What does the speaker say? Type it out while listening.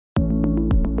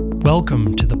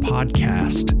Welcome to the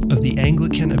podcast of the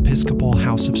Anglican Episcopal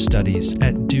House of Studies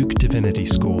at Duke Divinity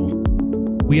School.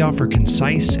 We offer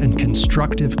concise and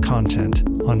constructive content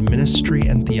on ministry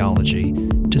and theology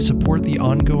to support the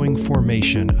ongoing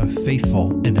formation of faithful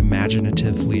and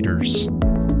imaginative leaders.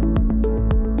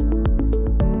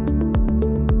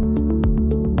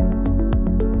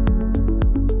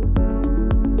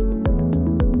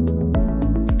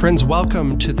 Friends,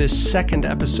 welcome to this second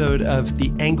episode of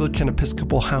the Anglican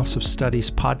Episcopal House of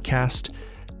Studies podcast.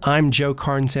 I'm Joe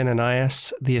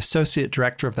Carnes-Ananias, the Associate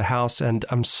Director of the House, and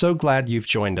I'm so glad you've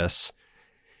joined us.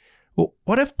 Well,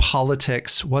 what if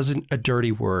politics wasn't a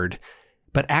dirty word,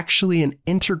 but actually an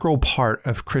integral part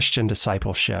of Christian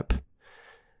discipleship?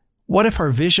 What if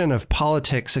our vision of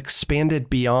politics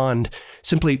expanded beyond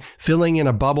simply filling in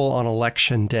a bubble on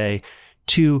election day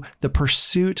to the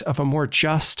pursuit of a more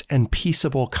just and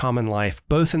peaceable common life,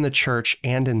 both in the church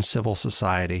and in civil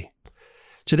society?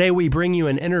 Today, we bring you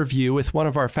an interview with one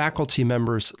of our faculty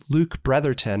members, Luke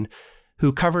Bretherton,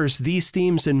 who covers these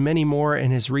themes and many more in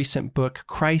his recent book,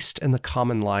 Christ and the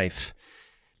Common Life.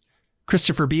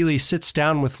 Christopher Bealey sits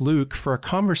down with Luke for a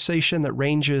conversation that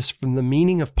ranges from the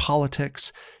meaning of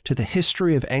politics to the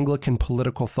history of Anglican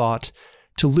political thought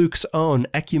to Luke's own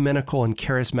ecumenical and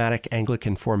charismatic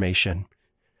Anglican formation.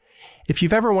 If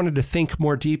you've ever wanted to think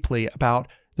more deeply about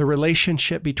the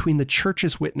relationship between the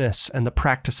Church's witness and the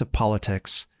practice of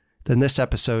politics, then this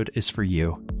episode is for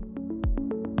you.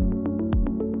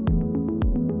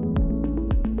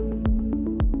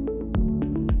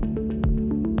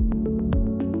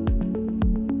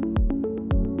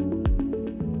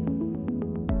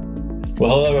 Well,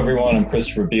 hello, everyone. I'm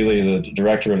Christopher Bealey, the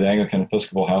Director of the Anglican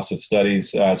Episcopal House of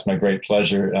Studies. It's my great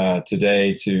pleasure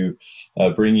today to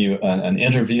bring you an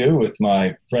interview with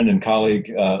my friend and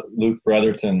colleague, Luke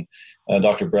Bretherton.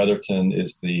 Dr. Bretherton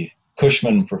is the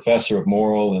Cushman Professor of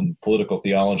Moral and Political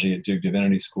Theology at Duke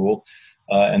Divinity School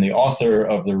and the author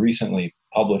of the recently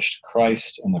published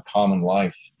Christ and the Common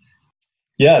Life.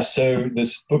 Yeah, so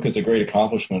this book is a great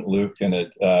accomplishment, Luke, and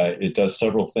it does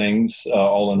several things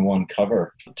all in one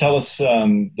cover. Tell us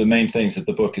the main things that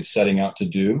the book is setting out to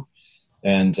do,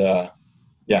 and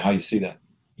how you see that.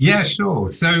 Yeah, sure.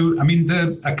 So,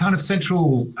 a kind of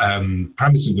central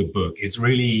premise of the book is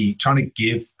really trying to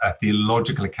give a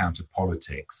theological account of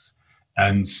politics.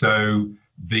 And so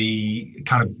the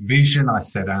kind of vision I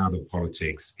set out of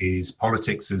politics is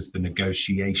politics as the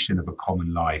negotiation of a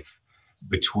common life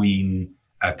between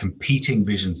competing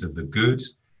visions of the good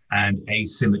and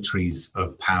asymmetries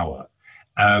of power,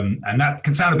 and that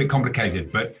can sound a bit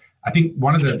complicated. But I think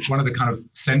one of the kind of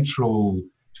central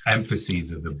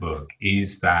emphases of the book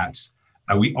is that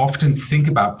we often think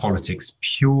about politics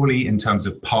purely in terms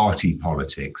of party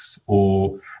politics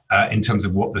or in terms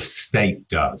of what the state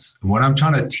does. And what I'm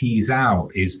trying to tease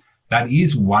out is that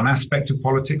is one aspect of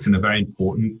politics and a very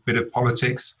important bit of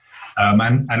politics,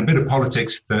 and a bit of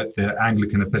politics that the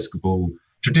Anglican Episcopal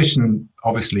tradition,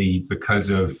 obviously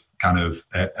because of kind of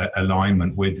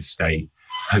alignment with the state,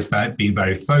 has been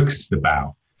very focused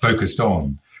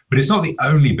on. But it's not the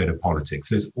only bit of politics.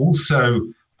 There's also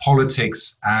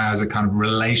politics as a kind of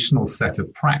relational set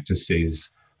of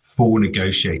practices for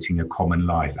negotiating a common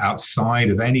life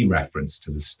outside of any reference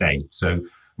to the state. So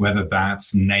whether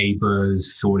that's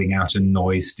neighbors sorting out a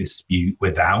noise dispute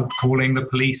without calling the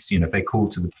police, if they call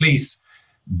to the police,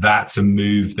 that's a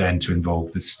move then to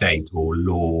involve the state or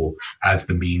law as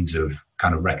the means of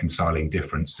kind of reconciling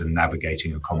difference and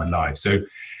navigating a common life. So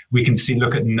we can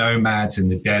look at nomads in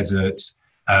the desert,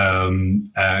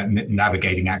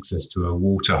 navigating access to a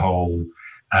water hole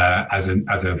as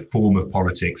a form of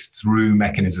politics through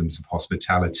mechanisms of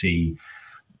hospitality.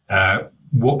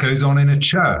 What goes on in a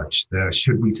church?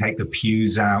 Should we take the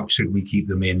pews out? Should we keep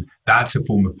them in? That's a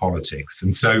form of politics.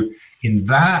 And so in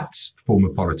that form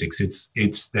of politics,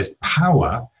 there's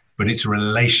power, but it's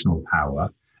relational power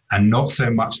and not so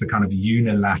much the kind of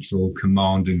unilateral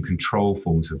command and control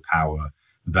forms of power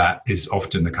that is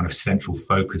often the kind of central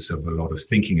focus of a lot of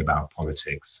thinking about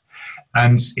politics.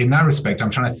 And in that respect,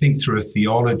 I'm trying to think through a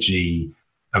theology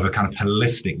of a kind of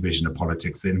holistic vision of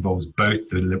politics that involves both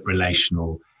the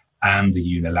relational and the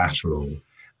unilateral.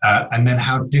 And then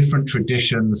how different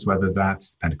traditions, whether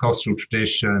that's Pentecostal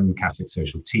tradition, Catholic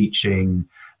social teaching,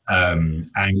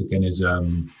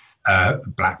 Anglicanism,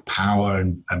 Black power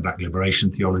and Black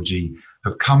liberation theology,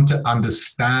 have come to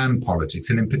understand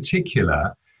politics, and in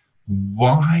particular,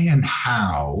 why and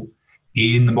how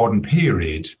in the modern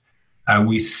period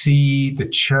we see the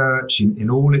church in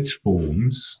all its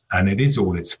forms, and it is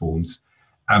all its forms,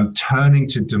 turning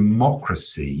to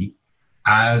democracy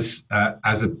as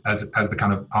the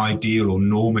kind of ideal or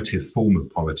normative form of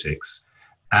politics,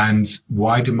 and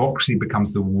why democracy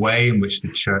becomes the way in which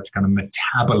the church kind of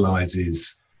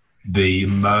metabolizes the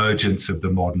emergence of the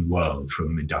modern world,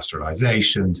 from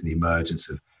industrialization to the emergence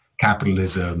of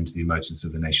capitalism to the emergence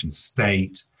of the nation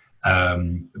state,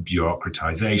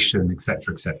 bureaucratization, et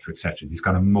cetera, et cetera, et cetera, these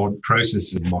kind of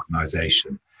processes of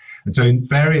modernization. And so in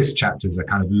various chapters, I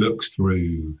kind of look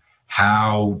through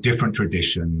how different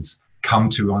traditions come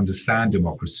to understand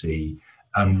democracy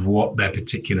and what their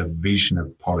particular vision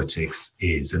of politics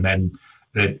is. And then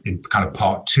in kind of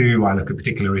part two, I look at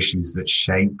particular issues that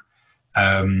shape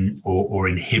or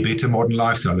inhibit a modern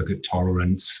life. So I look at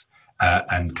tolerance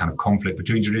and kind of conflict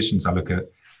between traditions. I look at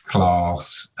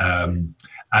class.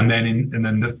 And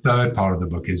then the third part of the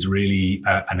book is really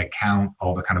an account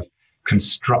of a kind of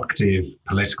constructive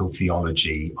political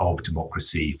theology of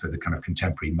democracy for the kind of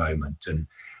contemporary moment, and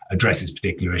addresses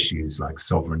particular issues like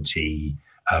sovereignty,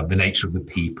 the nature of the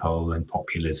people, and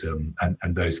populism,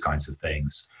 and those kinds of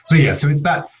things. So it's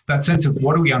that sense of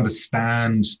what do we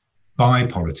understand by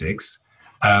politics,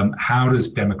 how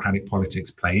does democratic politics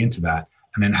play into that,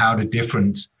 and then how do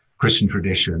different Christian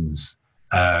traditions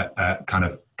kind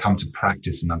of come to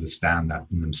practice and understand that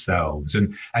in themselves.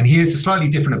 And here's a slightly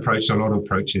different approach to a lot of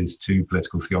approaches to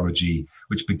political theology,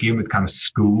 which begin with kind of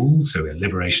school, so a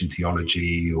liberation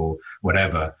theology or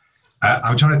whatever.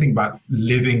 I'm trying to think about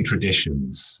living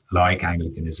traditions like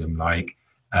Anglicanism, like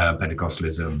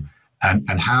Pentecostalism,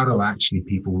 and how do actually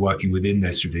people working within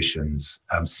those traditions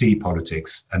see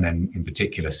politics, and then in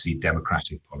particular see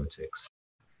democratic politics.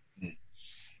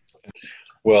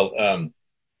 Well,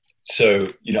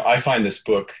 so, I find this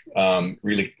book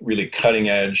really, really cutting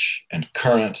edge and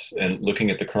current, and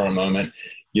looking at the current moment,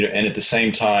 and at the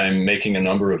same time making a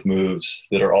number of moves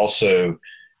that are also,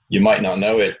 you might not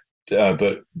know it,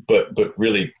 but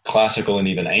really classical and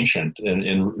even ancient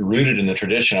and rooted in the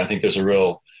tradition. I think there's a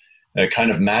real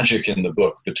kind of magic in the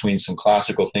book between some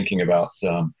classical thinking about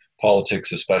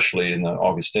politics, especially in the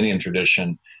Augustinian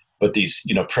tradition, but these,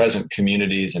 present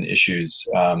communities and issues,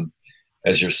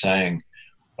 as you're saying.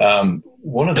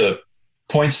 One of the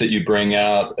points that you bring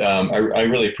out, I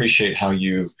really appreciate how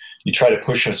you try to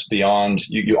push us beyond,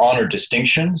 you honor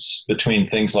distinctions between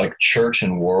things like church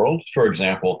and world, for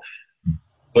example,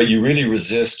 but you really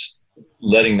resist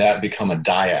letting that become a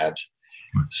dyad.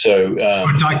 So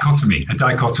a dichotomy.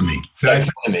 So I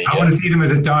want to see them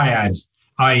as a dyad,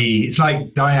 i.e. it's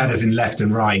like dyad as in left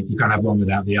and right. You can't have one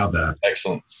without the other.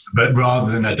 Excellent. But rather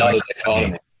than a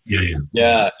dichotomy.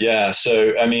 Yeah.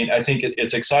 So, I think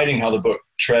it's exciting how the book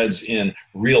treads in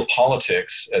real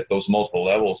politics at those multiple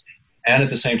levels, and at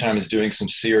the same time is doing some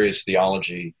serious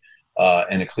theology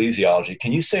and ecclesiology.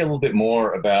 Can you say a little bit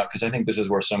more about, because I think this is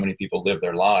where so many people live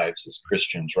their lives as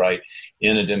Christians, right,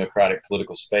 in a democratic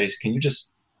political space. Can you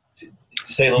just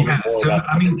say a little bit more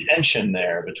about the tension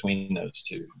there between those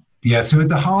two? Yeah, so at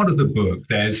the heart of the book,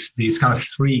 there's these kind of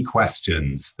three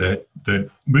questions that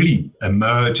really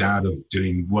emerge out of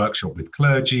doing workshop with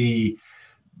clergy,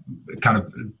 kind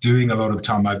of doing a lot of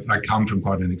time. I come from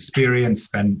quite an experience,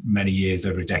 spent many years,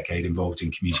 over a decade, involved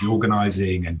in community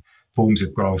organizing and forms of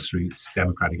grassroots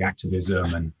democratic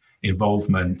activism and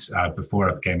involvement before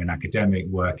I became an academic,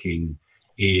 working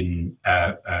in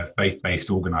faith-based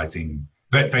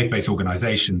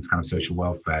organizations, kind of social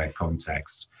welfare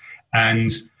context.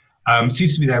 And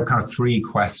seems to be there are kind of three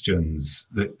questions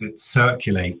that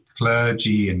circulate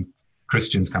clergy and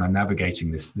Christians kind of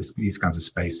navigating these kinds of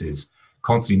spaces,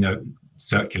 constantly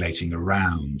circulating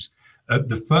around.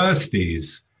 The first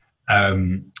is,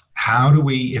 how do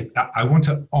we, if I want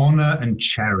to honor and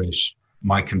cherish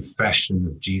my confession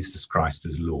of Jesus Christ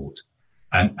as Lord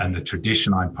and the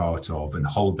tradition I'm part of, and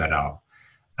hold that up.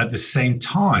 At the same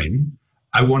time,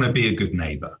 I want to be a good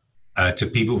neighbor to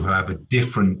people who have a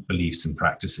different beliefs and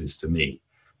practices to me.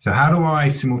 So how do I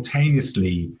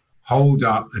simultaneously hold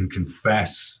up and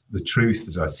confess the truth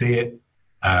as I see it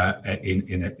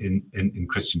in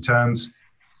Christian terms,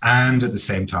 and at the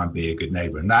same time be a good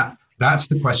neighbor? And that's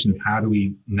the question of how do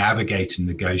we navigate and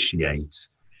negotiate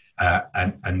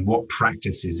and what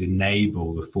practices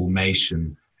enable the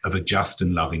formation of a just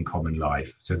and loving common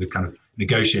life. So the kind of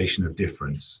negotiation of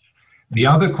difference. The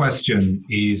other question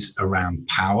is around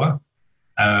power.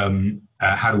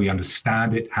 How do we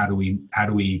understand it? How do we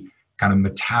kind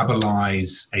of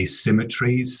metabolize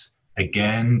asymmetries,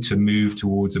 again, to move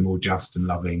towards a more just and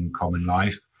loving common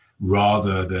life,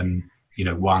 rather than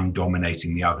one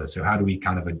dominating the other? So how do we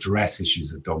kind of address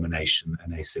issues of domination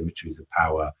and asymmetries of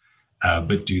power,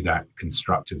 but do that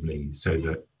constructively so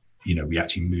that we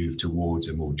actually move towards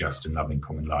a more just and loving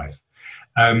common life?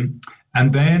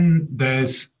 And then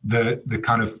there's the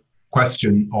kind of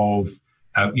question of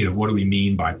what do we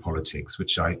mean by politics,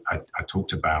 which I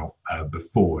talked about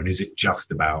before, and is it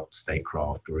just about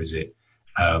statecraft, or is it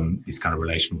these kind of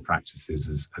relational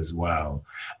practices as well?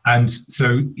 And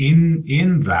so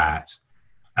in that,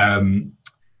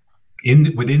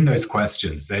 within those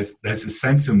questions, there's a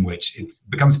sense in which it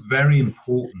becomes very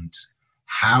important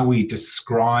how we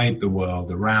describe the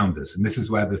world around us, and this is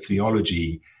where the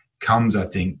theology comes, I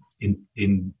think,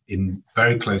 in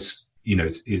very close,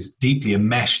 is deeply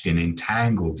enmeshed and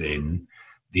entangled in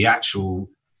the actual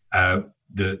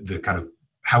the kind of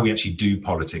how we actually do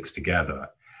politics together.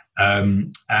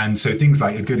 And so things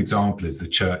like, a good example is the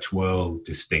church-world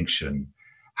distinction.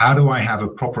 How do I have a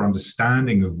proper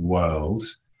understanding of world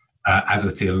as a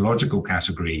theological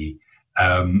category,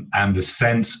 and the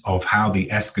sense of how the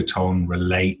eschaton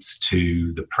relates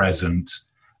to the present?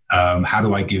 How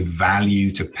do I give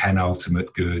value to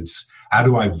penultimate goods? How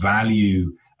do I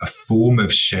value a form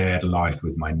of shared life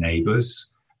with my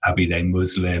neighbors, be they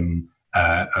Muslim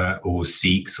or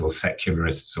Sikhs or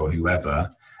secularists or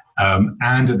whoever?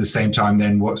 And at the same time,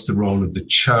 then, what's the role of the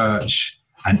church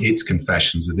and its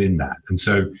confessions within that? And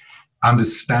so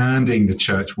understanding the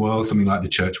church world, something like the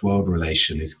church-world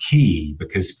relation, is key,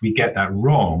 because if we get that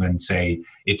wrong and say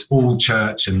it's all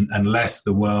church, and unless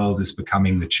the world is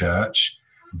becoming the church,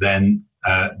 then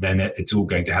it's all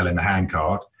going to hell in a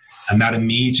handcart. And that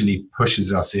immediately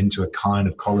pushes us into a kind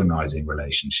of colonizing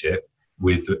relationship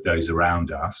with those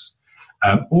around us.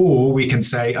 Or we can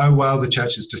say, oh, well, the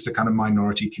church is just a kind of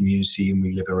minority community and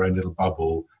we live our own little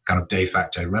bubble, kind of de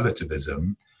facto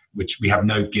relativism, which we have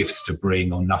no gifts to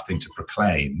bring or nothing to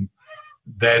proclaim.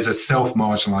 There's a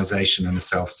self-marginalization and a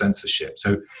self-censorship.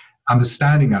 So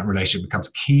understanding that relationship becomes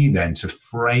key then to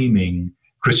framing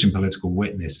Christian political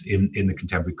witness in the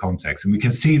contemporary context. And we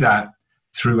can see that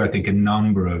through, I think, a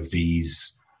number of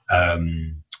these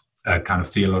kind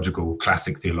of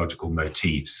classic theological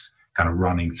motifs kind of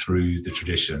running through the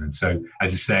tradition. And so,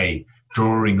 as I say,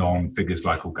 drawing on figures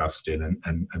like Augustine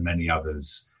and many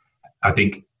others, I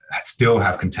think still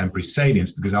have contemporary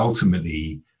salience, because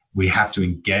ultimately we have to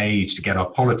engage to get our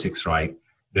politics right.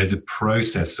 There's a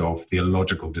process of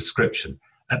theological description.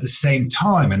 At the same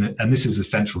time, and this is a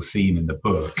central theme in the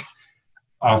book,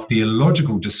 our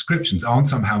theological descriptions aren't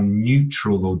somehow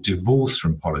neutral or divorced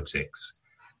from politics.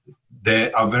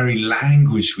 Our very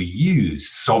language we use,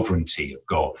 sovereignty of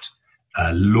God,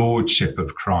 lordship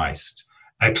of Christ,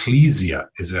 ecclesia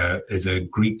is a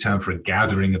Greek term for a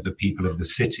gathering of the people of the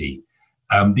city.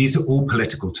 These are all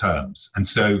political terms. And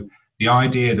so the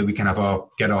idea that we can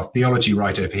get our theology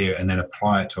right over here and then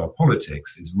apply it to our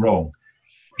politics is wrong.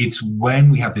 It's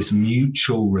when we have this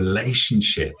mutual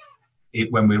relationship,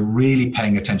 when we're really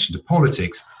paying attention to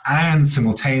politics and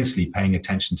simultaneously paying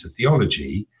attention to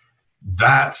theology,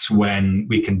 that's when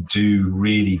we can do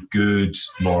really good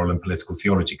moral and political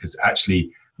theology, because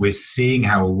actually we're seeing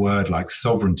how a word like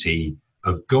sovereignty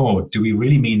of God, do we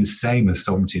really mean the same as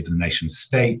sovereignty of the nation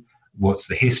state? What's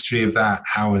the history of that?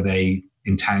 How are they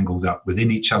entangled up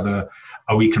within each other?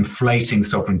 Are we conflating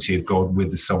sovereignty of God with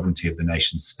the sovereignty of the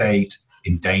nation state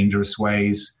in dangerous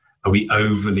ways? Are we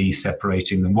overly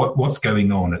separating them? What's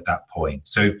going on at that point?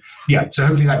 So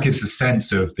hopefully that gives a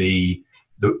sense of the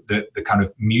kind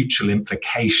of mutual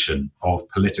implication of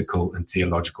political and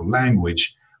theological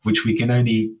language, which we can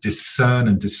only discern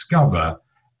and discover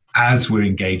as we're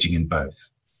engaging in both.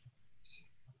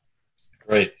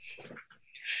 Great.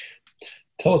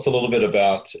 Tell us a little bit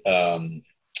about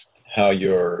how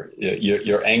your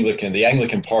Anglican, the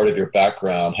Anglican part of your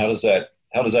background, how does that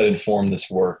inform this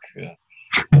work?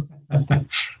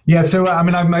 Yeah, so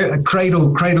I'm a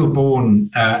cradle-born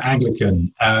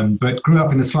Anglican, but grew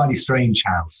up in a slightly strange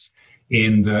house.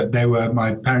 In that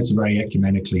my parents are very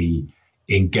ecumenically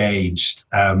engaged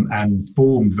and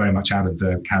formed very much out of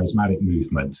the charismatic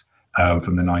movement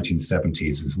from the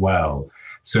 1970s as well.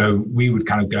 So we would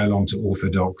kind of go along to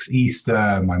Orthodox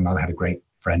Easter. My mother had a great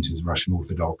friend who was Russian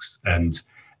Orthodox and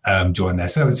joined their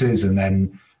services. And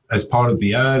then as part of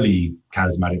the early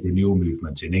charismatic renewal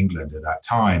movement in England at that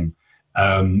time,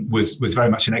 was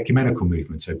very much an ecumenical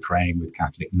movement. So praying with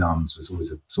Catholic nuns was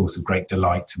always a source of great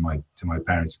delight to my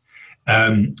parents.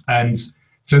 And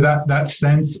so that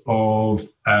sense of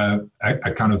a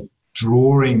kind of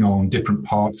drawing on different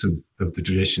parts of the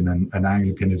tradition and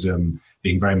Anglicanism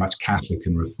being very much Catholic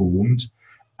and Reformed,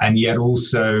 and yet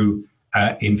also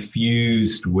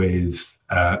infused with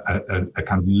a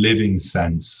kind of living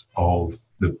sense of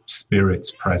the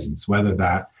Spirit's presence, whether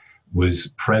that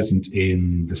was present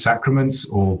in the sacraments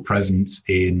or present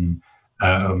in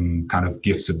kind of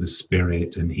gifts of the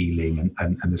Spirit and healing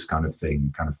and this kind of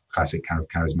thing, kind of classic kind of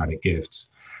charismatic gifts,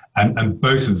 and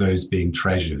both of those being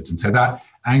treasured. And so that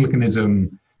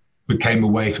Anglicanism became a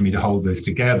way for me to hold those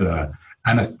together.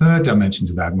 And a third dimension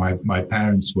to that, my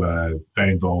parents were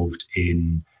very involved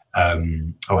in,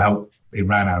 it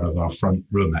ran out of our front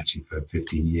room actually for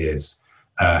 15 years,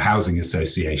 housing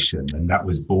association. And that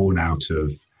was born out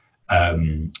of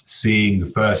seeing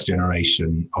the first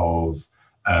generation of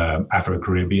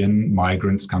Afro-Caribbean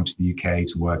migrants come to the UK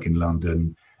to work in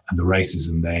London, and the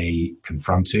racism they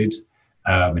confronted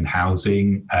in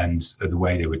housing and the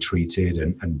way they were treated,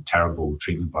 and terrible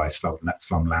treatment by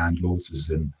slum landlords as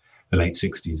in the late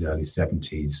 60s, early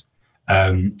 70s.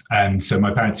 And so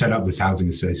my parents set up this housing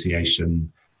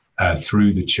association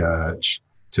through the church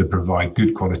to provide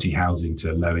good quality housing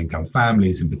to low-income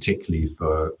families, and particularly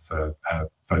for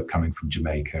folk coming from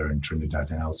Jamaica and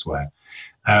Trinidad and elsewhere.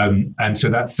 And so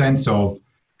that sense of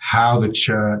how the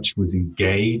church was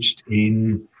engaged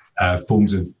in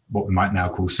forms of what we might now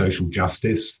call social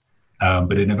justice,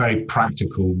 but in a very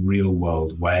practical,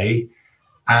 real-world way,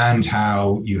 and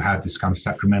how you had this kind of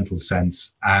sacramental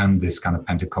sense and this kind of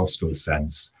Pentecostal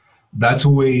sense, that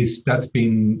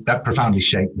profoundly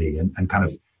shaped me, and kind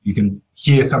of, you can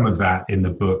hear some of that in the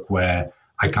book, where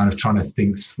I kind of trying to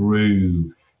think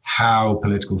through how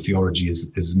political theology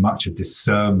is as much a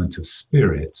discernment of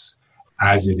spirits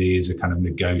as it is a kind of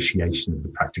negotiation of the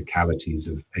practicalities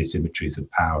of asymmetries of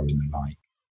power and the like.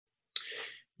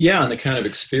 Yeah, and the kind of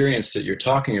experience that you're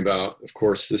talking about, of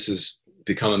course, this has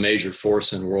become a major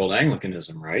force in world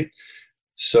Anglicanism, right?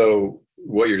 So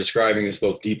what you're describing is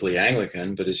both deeply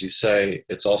Anglican, but as you say,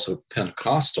 it's also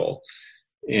Pentecostal.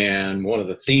 And one of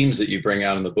the themes that you bring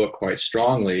out in the book quite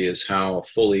strongly is how a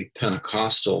fully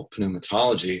Pentecostal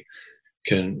pneumatology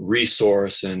can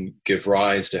resource and give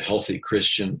rise to healthy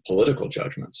Christian political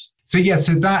judgments. So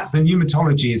that the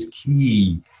pneumatology is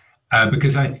key,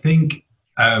 because I think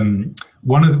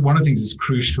one of the things that's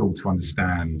crucial to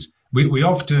understand, we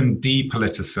often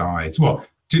depoliticize. Well,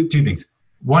 two things.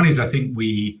 One is, I think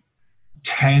we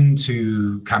tend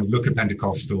to kind of look at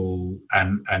Pentecostal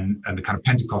and the kind of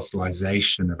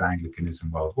Pentecostalization of Anglicanism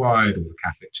worldwide, or the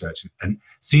Catholic Church, and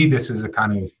see this as a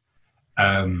kind of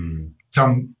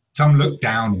some look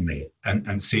down on it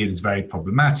and see it as very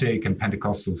problematic, and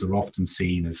Pentecostals are often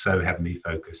seen as so heavenly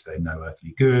focused they're no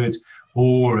earthly good,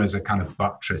 or as a kind of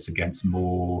buttress against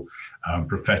more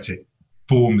prophetic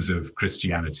forms of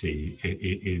Christianity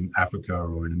in Africa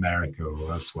or in America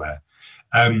or elsewhere.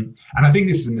 And I think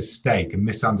this is a mistake, and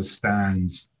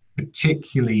misunderstands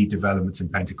particularly developments in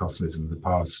Pentecostalism in the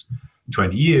past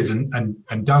 20 years, and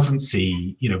doesn't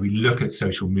see, we look at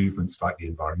social movements like the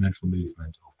environmental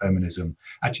movement or feminism.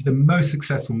 Actually, the most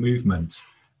successful movement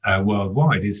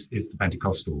worldwide is the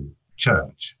Pentecostal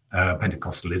church,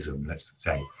 Pentecostalism, let's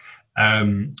say.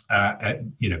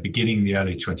 Beginning the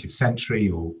early 20th century,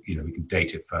 or, we can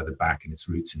date it further back in its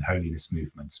roots in holiness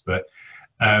movements, but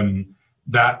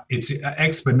that it's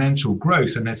exponential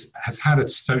growth and has had a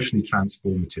socially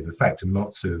transformative effect, and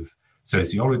lots of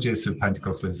sociologists of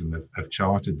Pentecostalism have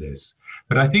charted this.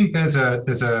 But I think there's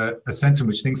a sense in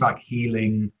which things like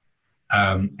healing,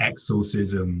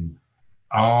 exorcism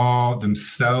are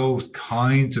themselves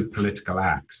kinds of political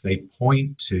acts. They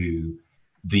point to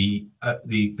the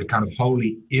kind of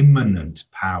wholly immanent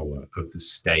power of the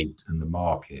state and the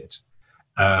market,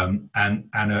 and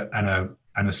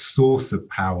a source of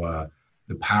power,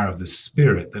 the power of the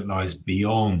Spirit that lies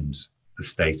beyond the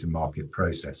state and market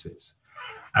processes.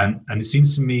 And it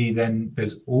seems to me then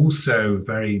there's also a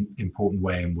very important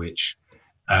way in which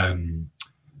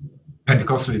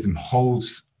Pentecostalism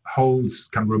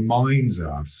reminds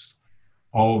us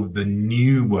of the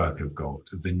new work of God,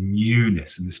 of the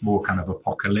newness, and this more kind of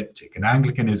apocalyptic. And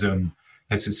Anglicanism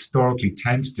has historically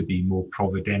tended to be more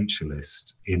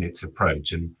providentialist in its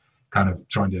approach, and kind of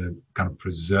trying to kind of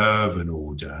preserve an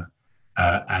order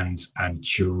and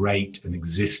curate an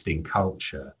existing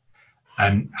culture,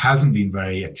 and often hasn't been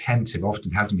very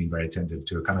attentive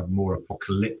to a kind of more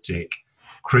apocalyptic,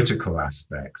 critical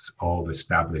aspects of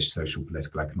established social,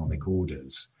 political, economic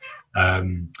orders.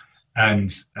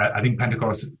 And I think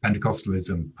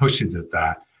Pentecostalism pushes at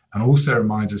that, and also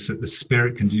reminds us that the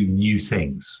Spirit can do new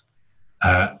things.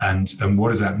 And what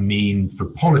does that mean for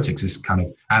politics? This kind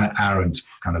of Hannah Arendt,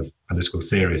 kind of political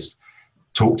theorist,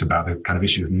 talked about the kind of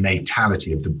issue of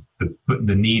natality, of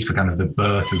the need for kind of the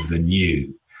birth of the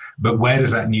new. But where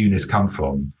does that newness come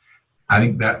from? I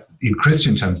think that in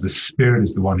Christian terms, the Spirit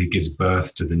is the one who gives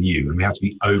birth to the new, and we have to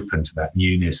be open to that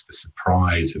newness, the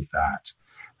surprise of that.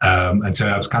 And so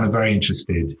I was kind of very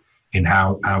interested in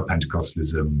how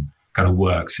Pentecostalism kind of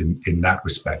works in that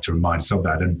respect, to remind us of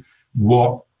that. And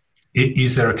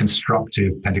is there a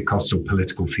constructive Pentecostal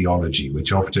political theology,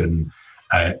 which often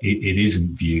it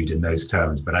isn't viewed in those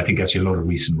terms. But I think actually a lot of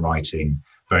recent writing,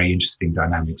 very interesting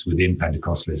dynamics within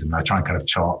Pentecostalism. And I try and kind of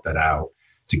chart that out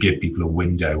to give people a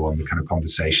window on the kind of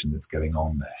conversation that's going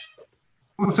on there.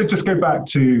 Also, just go back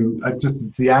to just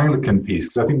the Anglican piece,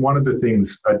 because I think one of the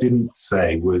things I didn't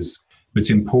say was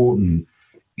that's important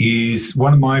is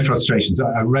one of my frustrations.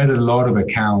 I read a lot of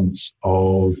accounts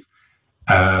of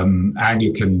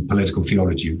Anglican political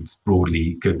theology, it's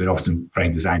broadly good, but often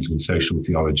framed as Anglican social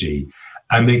theology.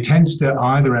 And they tended to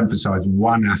either emphasize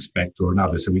one aspect or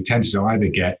another. So we tended to either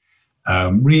get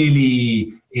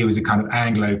really, it was a kind of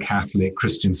Anglo-Catholic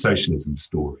Christian socialism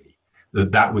story.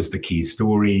 That was the key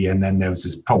story. And then there was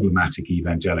this problematic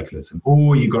evangelicalism.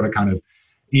 Or you got a kind of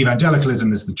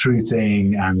evangelicalism is the true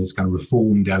thing, and there's kind of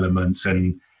reformed elements,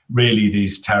 and really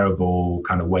these terrible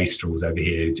kind of wastrels over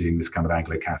here doing this kind of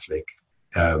Anglo-Catholic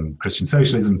Christian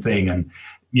socialism thing. And,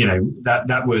 you know,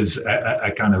 that was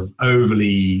a kind of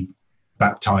overly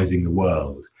baptizing the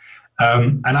world.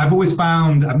 And I've always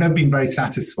found, I've never been very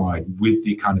satisfied with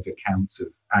the kind of accounts of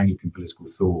Anglican political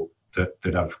thought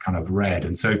that I've kind of read.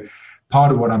 And so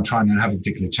part of what I'm trying to have a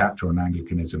particular chapter on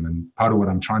Anglicanism, and part of what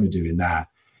I'm trying to do in that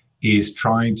is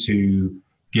trying to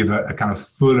give a kind of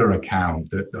fuller account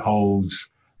that holds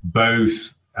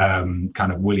both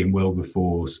kind of William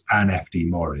Wilberforce and F.D.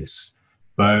 Maurice,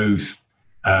 both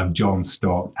John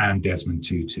Stott and Desmond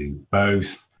Tutu,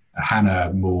 both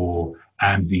Hannah More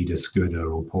and Vida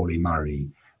Scudder or Pauline Murray.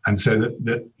 And so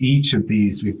that each of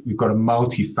these, we've got a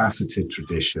multifaceted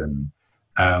tradition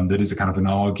that is a kind of an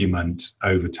argument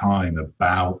over time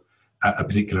about a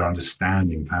particular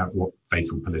understanding of what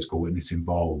faithful political witness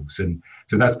involves. And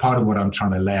so that's part of what I'm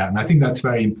trying to lay out. And I think that's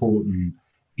very important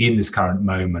in this current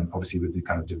moment, obviously with the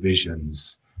kind of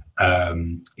divisions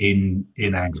in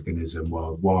Anglicanism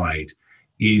worldwide,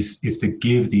 is to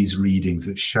give these readings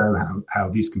that show how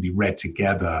these can be read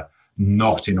together,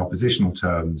 not in oppositional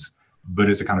terms, but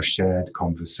as a kind of shared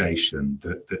conversation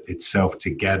that itself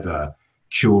together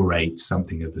curates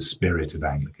something of the spirit of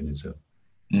Anglicanism.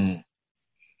 Mm.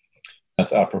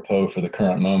 That's apropos for the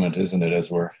current moment, isn't it? As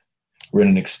we're in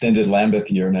an extended Lambeth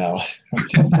year now,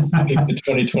 to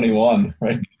 2021,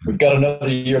 right? We've got another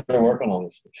year to work on all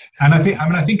this. And I think,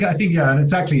 yeah, and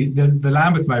exactly, the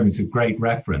Lambeth moment is a great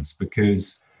reference,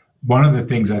 because one of the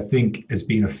things I think has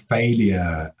been a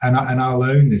failure, and I'll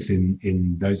own this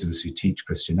in those of us who teach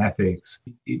Christian ethics,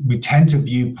 we tend to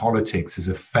view politics as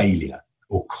a failure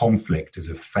or conflict as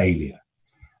a failure.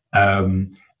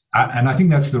 And I think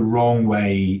that's the wrong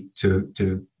way to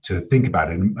think about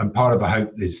it. And part of, I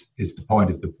hope, is the point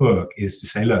of the book, is to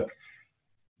say, look,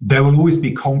 there will always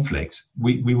be conflict.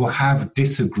 We will have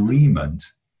disagreement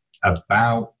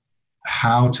about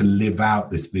how to live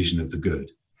out this vision of the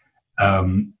good.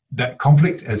 That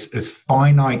conflict, as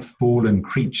finite fallen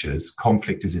creatures,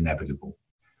 conflict is inevitable.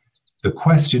 The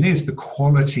question is the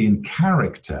quality and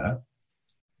character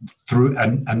through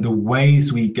and the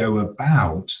ways we go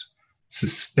about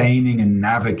sustaining and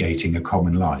navigating a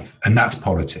common life. And that's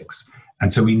politics.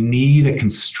 And so we need a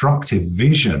constructive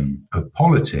vision of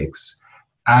politics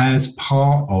as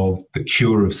part of the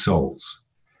cure of souls,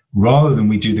 rather than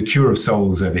we do the cure of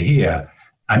souls over here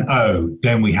and,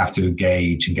 then we have to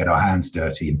engage and get our hands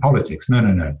dirty in politics.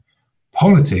 No.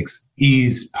 Politics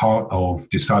is part of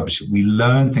discipleship. We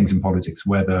learn things in politics,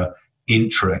 whether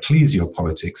intra-ecclesial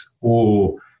politics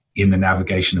or in the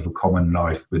navigation of a common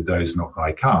life with those not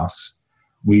like us.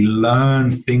 We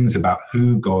learn things about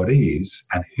who God is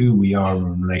and who we are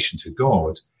in relation to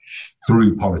God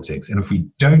through politics. And if we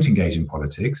don't engage in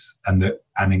politics and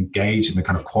engage in the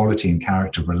kind of quality and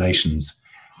character of relations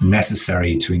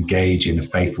necessary to engage in a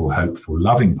faithful, hopeful,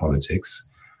 loving politics,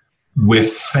 we're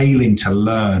failing to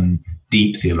learn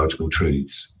deep theological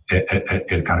truths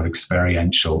at a kind of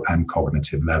experiential and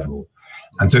cognitive level.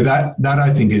 And so that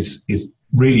I think is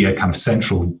really a kind of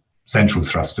central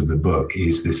thrust of the book,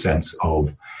 is this sense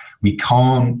of we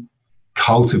can't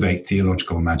cultivate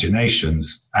theological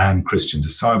imaginations and Christian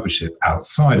discipleship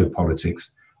outside of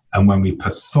politics. And when we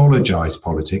pathologize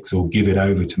politics or give it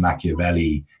over to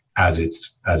Machiavelli as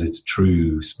its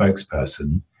true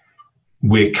spokesperson,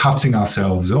 we're cutting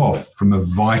ourselves off from a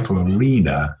vital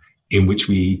arena in which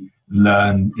we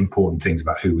learn important things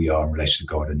about who we are in relation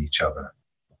to God and each other.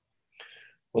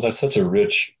 Well, that's such a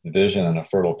rich vision and a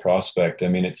fertile prospect. I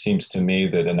mean, it seems to me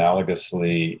that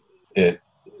analogously, it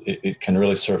can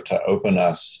really serve to open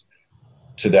us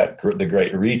to the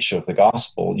great reach of the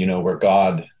gospel, where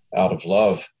God, out of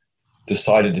love,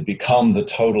 decided to become the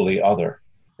totally other,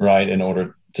 right, in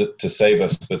order to save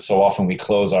us. But so often we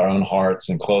close our own hearts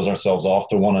and close ourselves off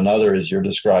to one another, as you're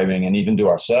describing, and even to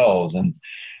ourselves. And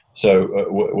So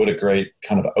what a great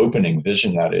kind of opening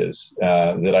vision that is,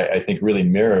 that I think really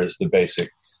mirrors the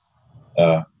basic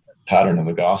pattern of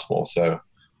the gospel. So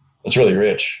it's really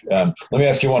rich. Let me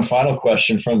ask you one final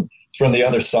question from the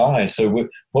other side. So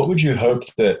what would you hope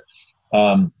that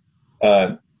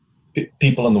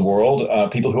people in the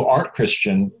world, people who aren't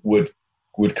Christian, would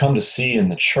come to see in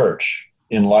the church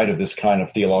in light of this kind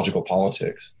of theological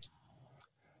politics?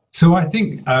 So I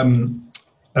think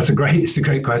it's a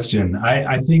great question.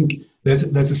 I think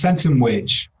there's a sense in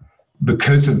which,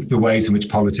 because of the ways in which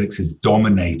politics is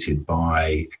dominated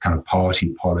by kind of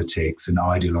party politics and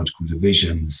ideological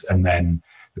divisions, and then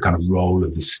the kind of role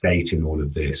of the state in all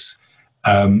of this,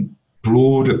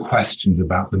 broader questions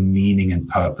about the meaning and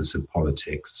purpose of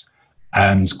politics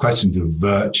and questions of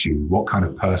virtue, what kind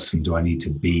of person do I need to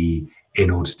be in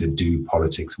order to do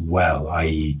politics well,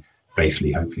 i.e.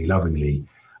 faithfully, hopefully, lovingly.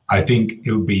 I think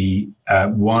it would be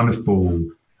wonderful,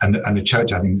 and the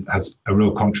church, I think, has a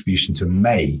real contribution to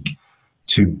make,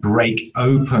 to break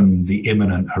open the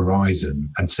imminent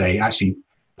horizon and say, actually,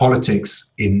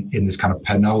 politics in this kind of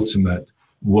penultimate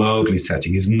worldly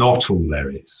setting is not all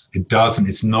there is.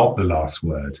 It's not the last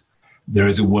word. There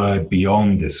is a word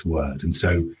beyond this word. And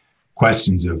so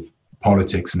questions of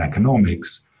politics and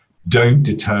economics don't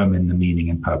determine the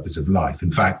meaning and purpose of life.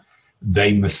 In fact,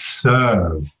 they must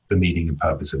serve the meaning and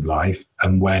purpose of life.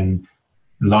 And when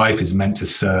life is meant to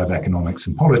serve economics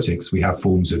and politics, we have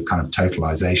forms of kind of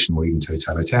totalization or even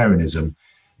totalitarianism,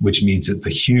 which means that the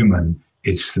human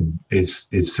is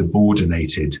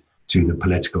subordinated to the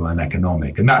political and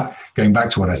economic. And that, going back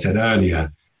to what I said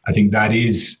earlier, I think that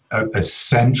is a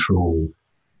central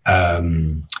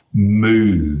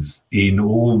move in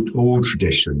all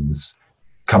traditions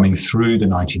coming through the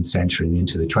 19th century and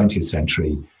into the 20th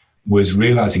century, was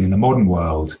realizing in the modern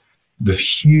world the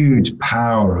huge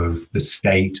power of the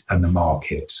state and the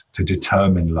market to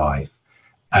determine life,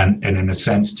 and in a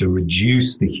sense to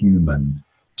reduce the human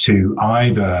to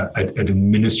either an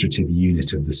administrative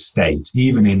unit of the state,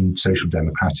 even in social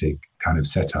democratic kind of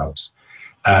setups,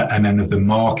 and then of the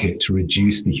market to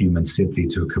reduce the human simply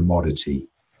to a commodity,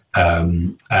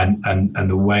 and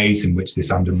the ways in which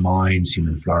this undermines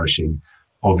human flourishing.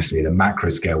 Obviously, at a macro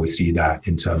scale, we see that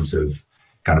in terms of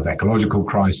kind of ecological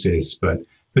crisis, but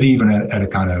even at a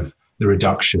kind of the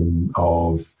reduction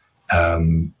of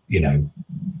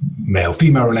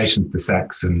male-female relations to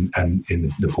sex and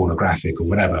in the pornographic or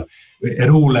whatever. At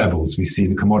all levels, we see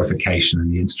the commodification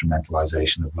and the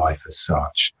instrumentalization of life as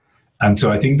such. And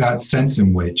so I think that sense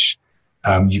in which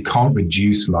you can't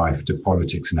reduce life to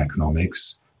politics and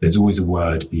economics, there's always a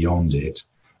word beyond it,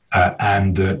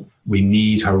 and that we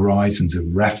need horizons of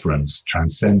reference,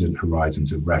 transcendent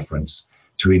horizons of reference,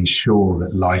 to ensure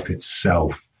that life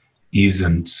itself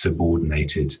isn't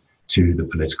subordinated to the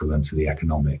political and to the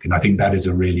economic. And I think that's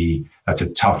a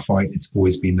tough fight. It's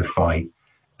always been the fight.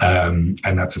 And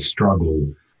that's a struggle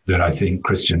that I think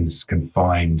Christians can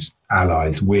find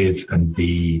allies with and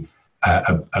be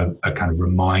a kind of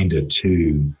reminder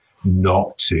to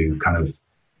not to kind of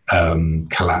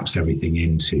collapse everything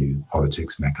into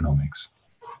politics and economics.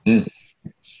 Mm.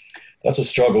 That's a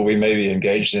struggle we may be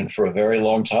engaged in for a very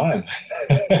long time.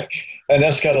 An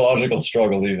eschatological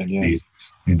struggle even, yes.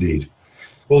 Indeed.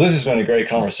 Well, this has been a great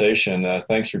conversation.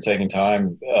 Thanks for taking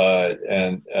time.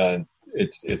 And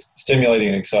it's stimulating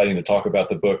and exciting to talk about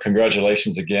the book.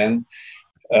 Congratulations again.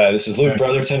 This is Luke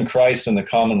Bretherton, Christ and the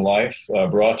Common Life,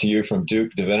 brought to you from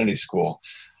Duke Divinity School.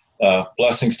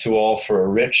 Blessings to all for a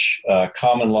rich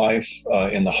common life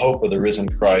in the hope of the risen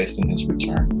Christ and his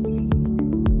return.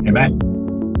 Amen.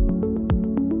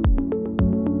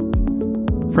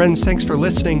 Friends, thanks for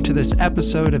listening to this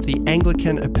episode of the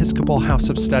Anglican Episcopal House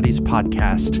of Studies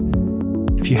podcast.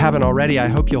 If you haven't already, I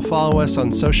hope you'll follow us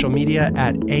on social media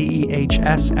at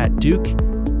AEHS@Duke,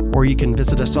 or you can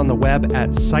visit us on the web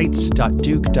at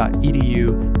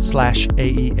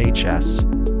sites.duke.edu/AEHS.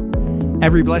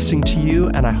 Every blessing to you,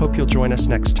 and I hope you'll join us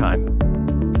next time.